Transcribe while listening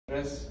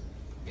address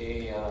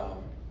a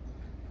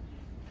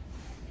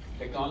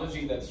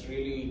technology that's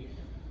really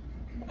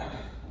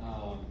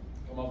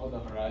come up on the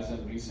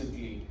horizon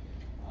recently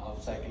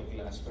of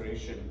cyclical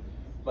aspiration.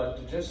 But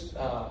to just,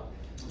 I'm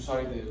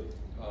sorry,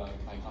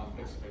 my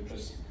conflicts of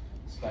interest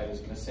slide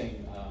is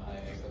missing.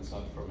 I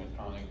consult for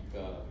Medtronic,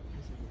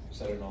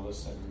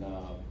 Cerenovus, and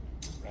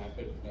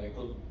Rapid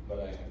Medical, but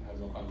I have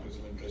no conflicts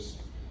of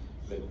interest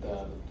with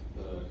the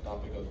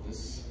topic of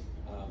this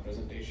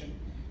presentation.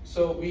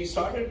 So we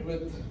started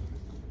with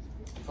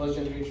first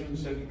generation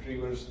stent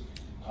retrievers.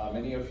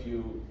 Many of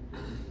you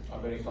are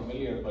very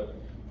familiar, but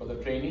for the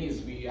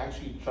trainees, we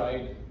actually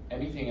tried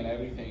anything and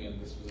everything,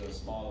 and this was a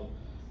small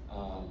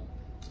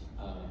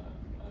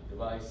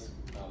device,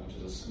 which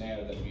is a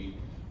snare that we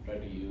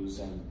tried to use,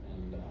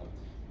 and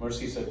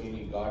Mercy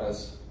certainly got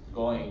us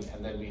going,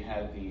 and then we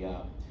had the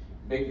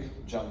big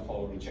jump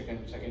forward with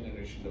second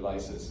generation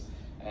devices,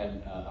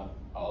 and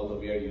although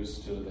we are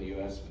used to the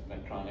US with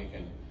Medtronic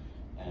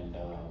and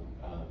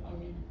I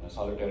mean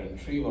Solitaire and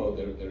Trevo,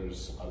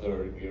 there's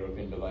other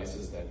European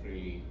devices that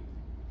really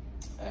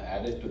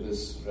added to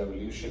this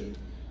revolution,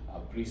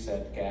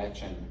 Preset,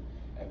 Catch, and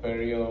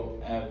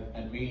Aperio,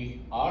 and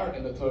we are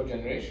in the third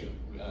generation.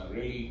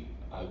 Really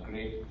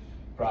great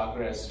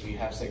progress. We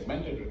have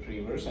segmented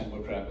retrievers, and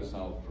Motrap is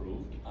now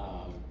approved,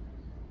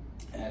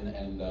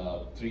 and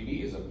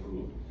 3D is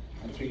approved.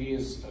 And 3D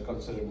is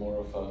considered more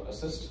of an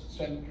assist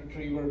stent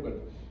retriever,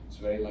 but it's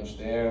very much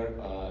there.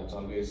 It's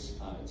always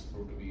it's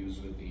approved to be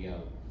used with the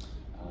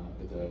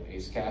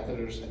ACE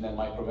catheters, and then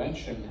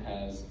MyPrevention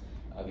has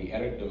the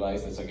ERIC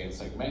device that's again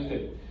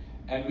segmented,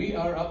 and we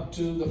are up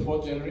to the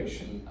fourth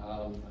generation.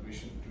 We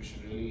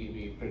should really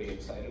be pretty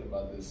excited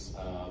about this.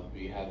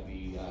 We have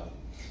the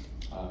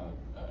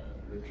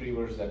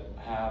retrievers that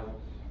have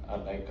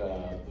like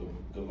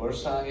the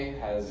Versailles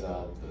has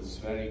this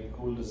very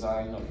cool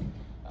design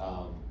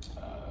of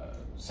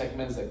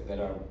segments that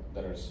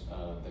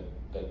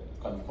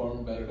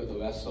conform better to the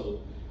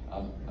vessel.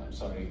 I'm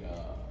sorry,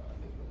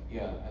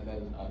 yeah, and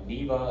then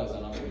Neva is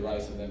another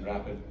device, and then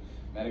Rapid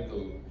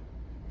Medical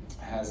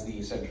has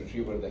the stent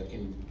retriever that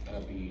can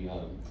be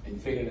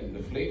inflated and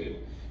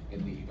deflated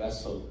in the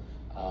vessel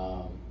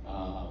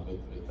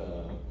with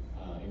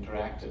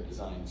interactive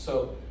design.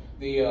 So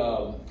the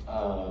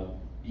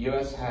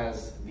US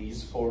has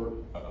these 4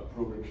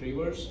 approved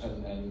retrievers,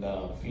 and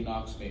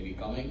Phenox may be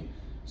coming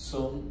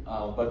soon.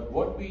 But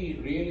what we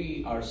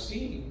really are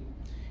seeing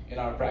in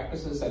our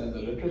practices and in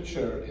the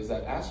literature is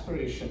that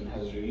aspiration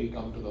has really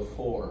come to the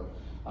fore,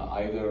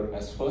 either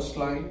as first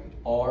line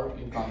or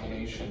in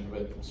combination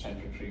with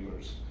stent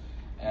retrievers.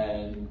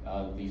 And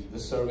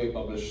this survey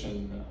published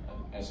in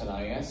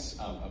SNIS,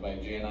 by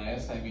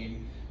JNIS, I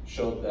mean,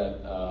 showed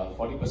that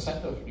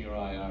 40% of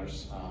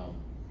neuro-IRs,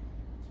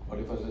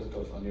 40%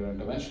 of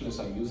neurointerventionalists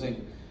are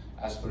using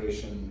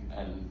aspiration,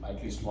 and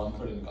at least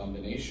 1/3 in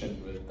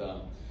combination with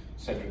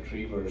stent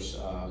retrievers.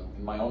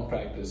 In my own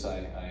practice,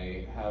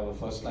 I have a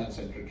first-line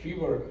stent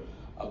retriever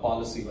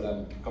policy, but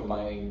I'm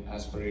combining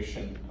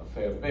aspiration a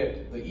fair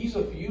bit. The ease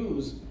of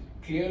use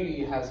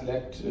clearly has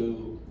led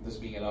to this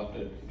being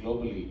adopted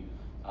globally,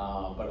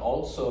 but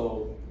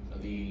also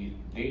the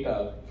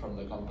data from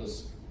the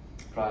Compass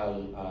trial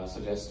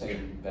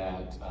suggesting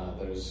that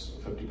there is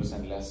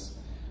 50% less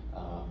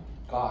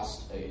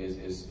cost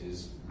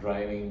is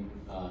driving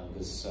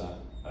this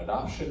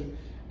adoption.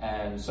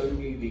 And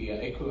certainly the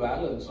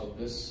equivalence of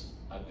this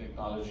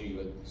technology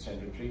with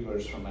stent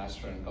retrievers from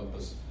Astra and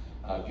Compass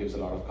gives a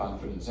lot of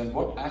confidence. And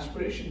what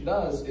aspiration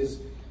does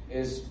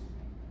is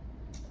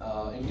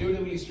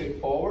intuitively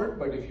straightforward,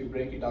 but if you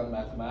break it down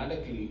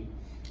mathematically,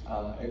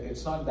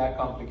 it's not that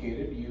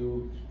complicated.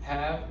 You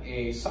have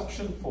a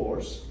suction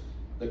force,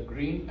 the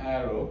green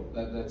arrow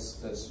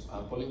that's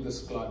pulling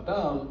this clot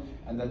down,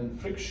 and then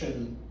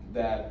friction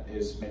that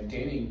is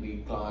maintaining the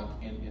clot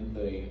in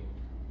the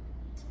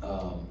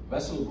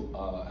vessel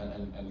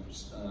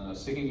and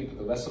sticking it to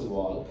the vessel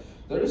wall.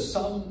 There is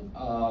some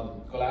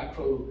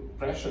collateral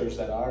pressures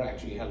that are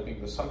actually helping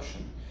the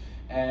suction.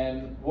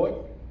 And what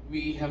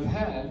we have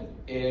had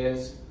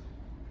is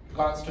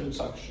constant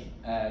suction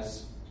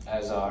as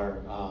our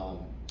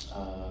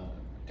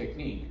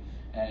technique.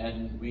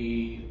 And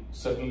we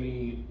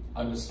certainly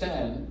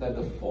understand that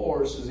the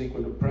force is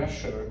equal to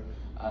pressure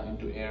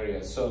into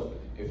areas. So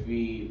if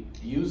we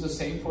use the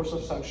same force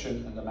of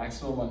suction, and the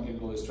maximum one can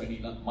go is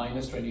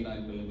minus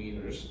 29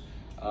 millimeters,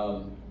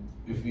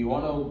 if we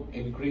want to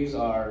increase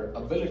our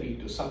ability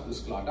to suck this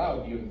clot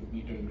out, you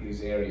need to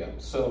increase area.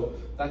 So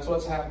that's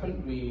what's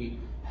happened. We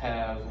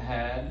have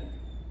had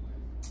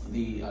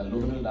the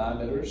luminal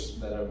diameters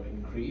that have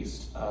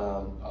increased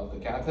of the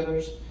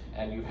catheters,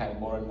 and you've had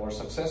more and more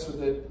success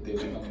with it. They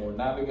become more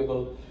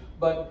navigable.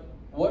 But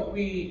what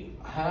we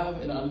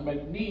have an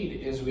unmet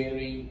need is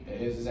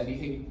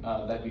anything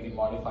that we can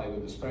modify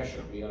with this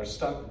pressure. We are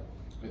stuck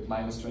with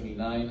minus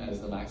 29 as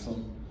the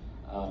maximum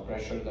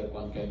pressure that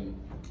one can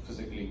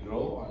physically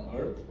grow on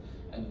Earth,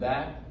 and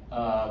that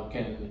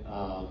can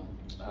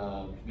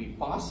be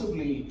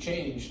possibly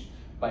changed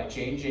by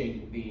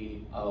changing the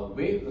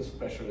way this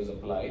pressure is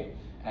applied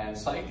and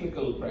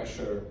cyclical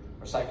pressure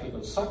or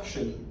cyclical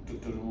suction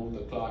to remove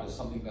the clot is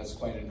something that's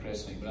quite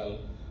interesting. But I'll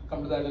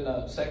come to that in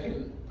a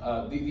second.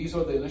 These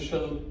are the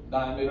initial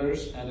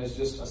diameters, and it's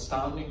just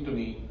astounding to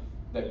me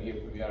that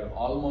we are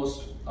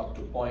almost up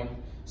to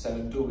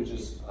 0.72, which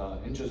is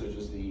inches, which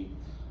is the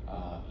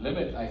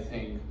limit, I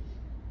think.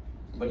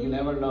 But you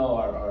never know.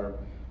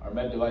 Our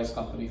med device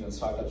companies and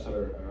startups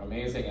are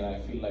amazing, and I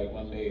feel like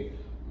one day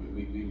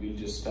we'll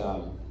just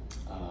have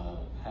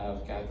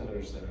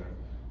catheters that are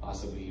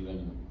possibly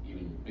even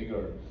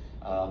bigger.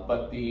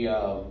 But the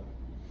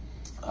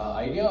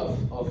idea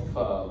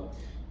of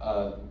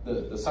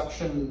the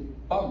suction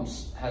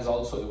pumps has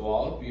also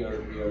evolved. We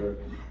are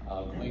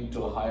going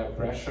to higher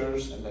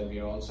pressures, and then we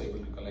are also able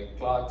to collect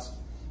clots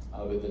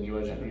with the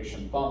newer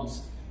generation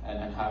pumps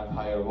and have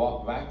higher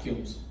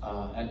vacuums.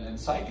 And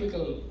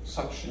cyclical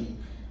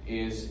suction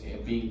is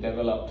being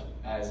developed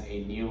as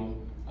a new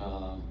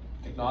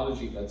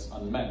technology that's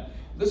unmet.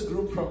 This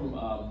group from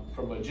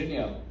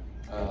Virginia,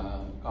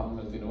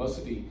 Commonwealth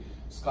University,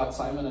 Scott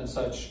Simon and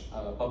such,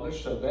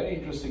 published a very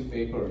interesting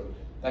paper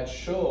that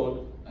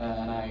showed,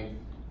 and I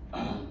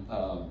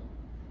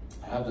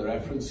have the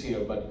reference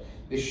here, but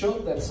they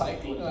showed that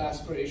cyclical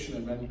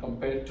aspiration, when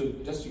compared to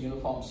just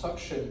uniform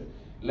suction,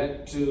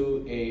 led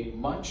to a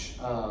much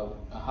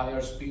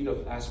higher speed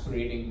of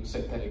aspirating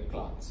synthetic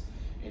clots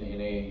in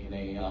a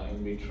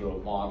in vitro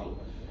model.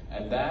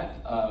 And that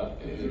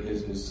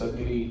is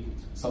certainly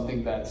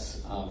something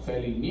that's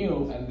fairly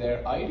new. And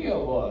their idea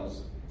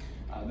was,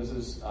 this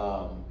is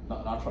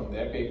not from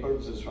their paper,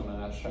 this is from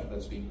an abstract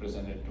that's being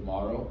presented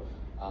tomorrow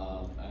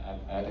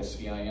at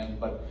SVIN,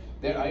 but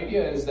their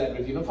idea is that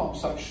with uniform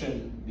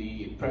suction,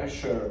 the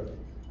pressure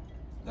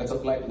that's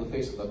applied to the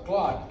face of the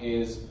clot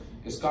is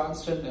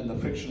constant and the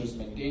friction is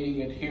maintaining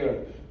it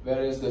here,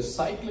 whereas the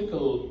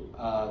cyclical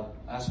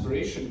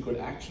aspiration could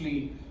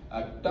actually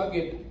tug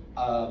it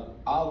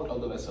out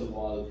of the vessel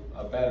wall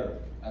better.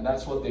 And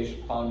that's what they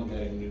found in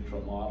their in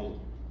vitro model.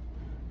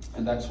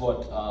 And that's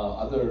what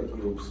other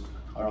groups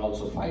are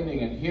also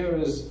finding. And here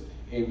is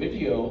a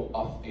video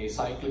of a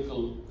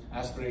cyclical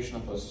aspiration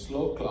of a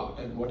slow clot.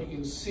 And what you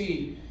can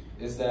see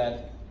is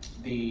that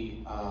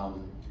the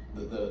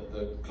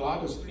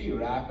clot is pretty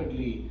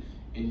rapidly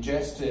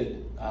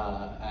ingested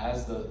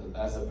as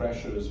the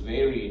pressure is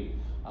varied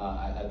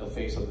at the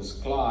face of this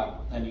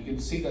clot. And you can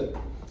see that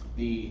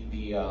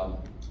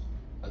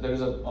there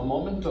is a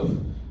moment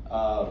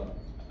of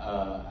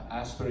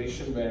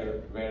aspiration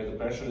where the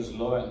pressure is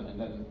low, and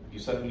then you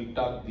suddenly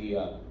tug the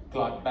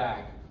clot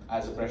back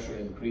as the pressure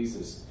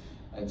increases.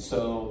 And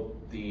so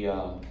the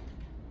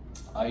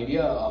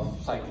idea of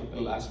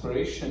cyclical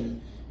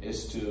aspiration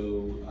is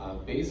to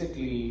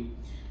basically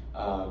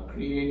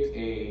create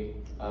a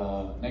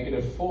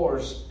negative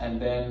force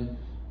and then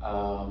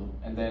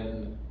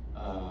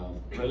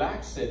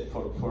relax it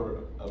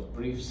for a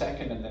brief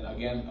second, and then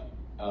again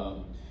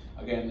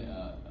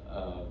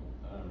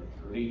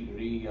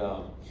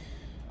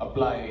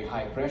apply a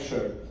high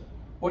pressure.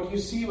 What you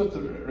see with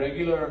the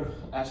regular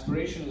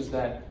aspiration is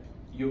that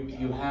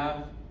you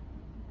have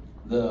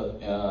the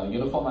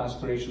uniform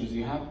aspiration is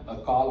you have a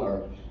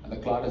collar and the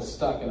clot is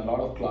stuck and a lot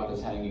of clot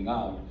is hanging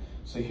out.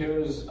 So here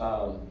is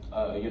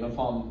a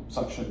uniform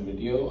suction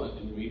video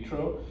in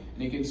vitro,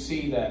 and you can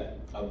see that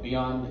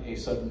beyond a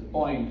certain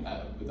point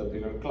with a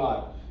bigger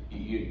clot,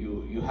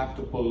 you have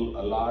to pull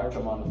a large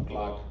amount of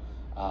clot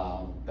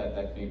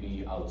that may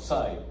be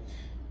outside.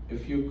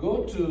 If you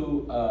go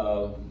to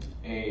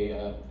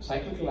a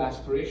cyclical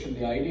aspiration,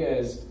 the idea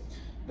is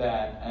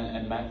that,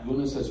 and Matt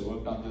Gunas has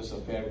worked on this a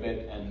fair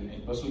bit, and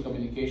in personal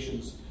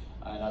communications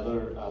and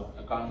other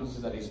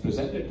conferences that he's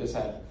presented this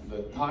at,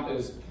 the thought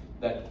is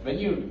that when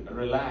you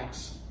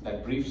relax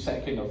that brief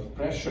second of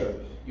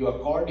pressure, you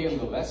accordion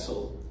the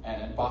vessel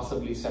and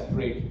possibly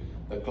separate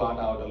the clot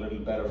out a little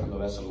better from the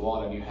vessel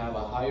wall, and you have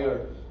a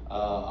higher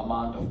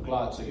amount of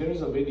clot. So here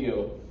is a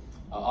video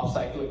of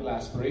cyclical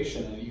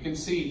aspiration, and you can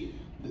see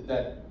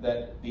that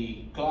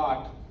the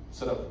clot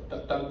sort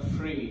of tugged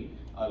free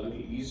a little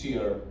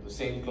easier, the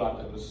same clot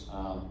that was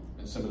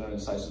similar in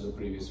size to the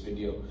previous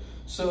video.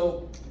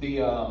 So the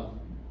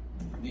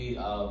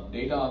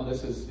data on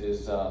this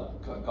is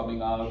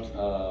coming out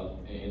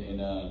in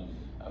a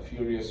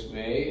furious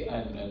way,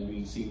 and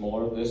we'll see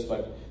more of this.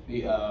 But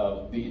the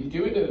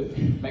intuitive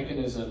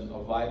mechanism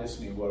of why this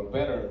may work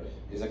better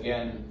is,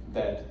 again,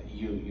 that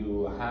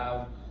you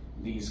have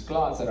these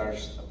clots that are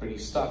pretty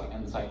stuck,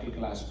 and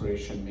cyclical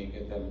aspiration may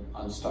get them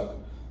unstuck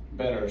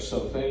better.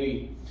 So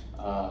fairly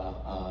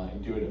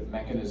intuitive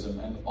mechanism,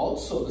 and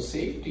also the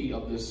safety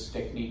of this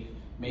technique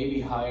may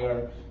be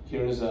higher.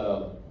 Here is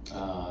a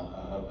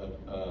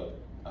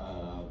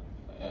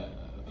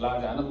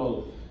large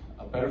animal,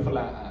 a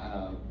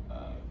peripheral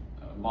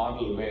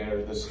model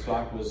where this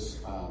clot was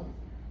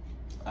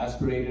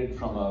aspirated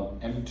from a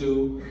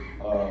M2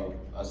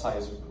 a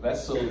size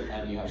vessel,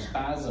 and you have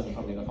spasm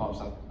from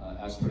uniform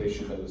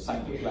aspiration. But with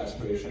cyclical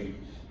aspiration,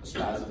 the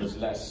spasm is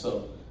less.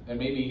 So there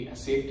may be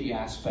safety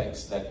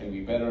aspects that may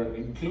be better,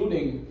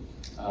 including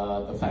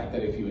the fact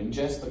that if you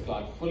ingest the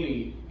clot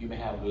fully, you may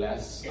have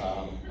less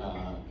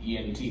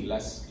ENT,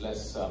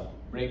 less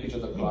breakage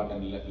of the clot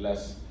and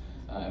less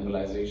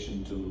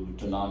embolization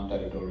to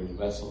non-territorial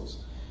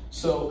vessels.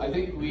 So I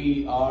think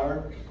we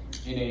are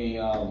in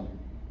a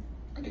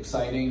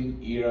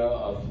exciting era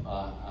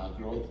of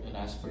growth in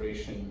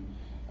aspiration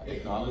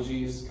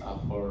technologies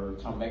for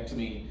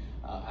thrombectomy.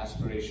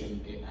 Aspiration,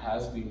 it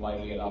has been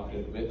widely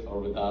adopted with or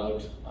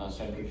without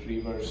stent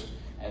retrievers,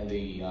 and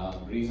the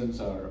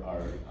reasons are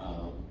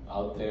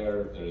out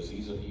there. There's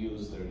ease of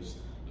use, there's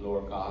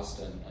lower cost,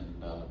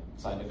 and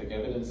scientific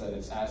evidence that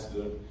it's as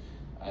good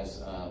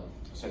as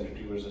stent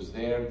retrievers is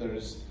there.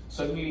 There's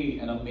certainly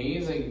an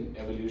amazing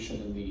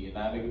evolution in the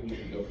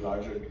navigability of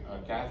larger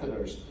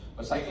catheters,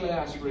 but cyclical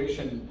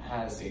aspiration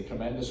has a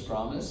tremendous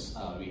promise.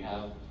 We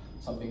have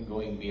something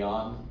going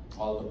beyond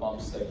all the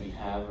pumps that we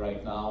have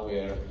right now,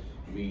 where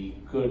we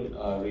could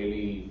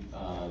really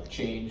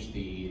change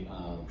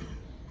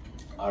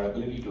our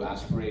ability to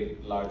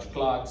aspirate large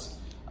clots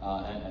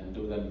and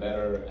do them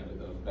better and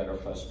with a better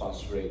first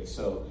pass rate.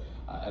 So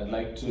I'd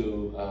like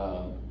to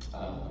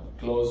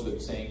close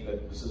with saying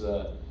that this is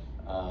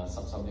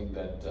something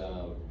that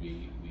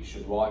we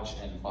should watch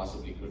and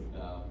possibly could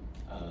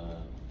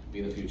be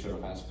the future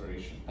of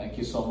aspiration. Thank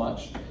you so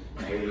much.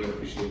 I really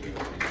appreciate your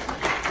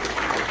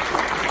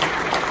attention.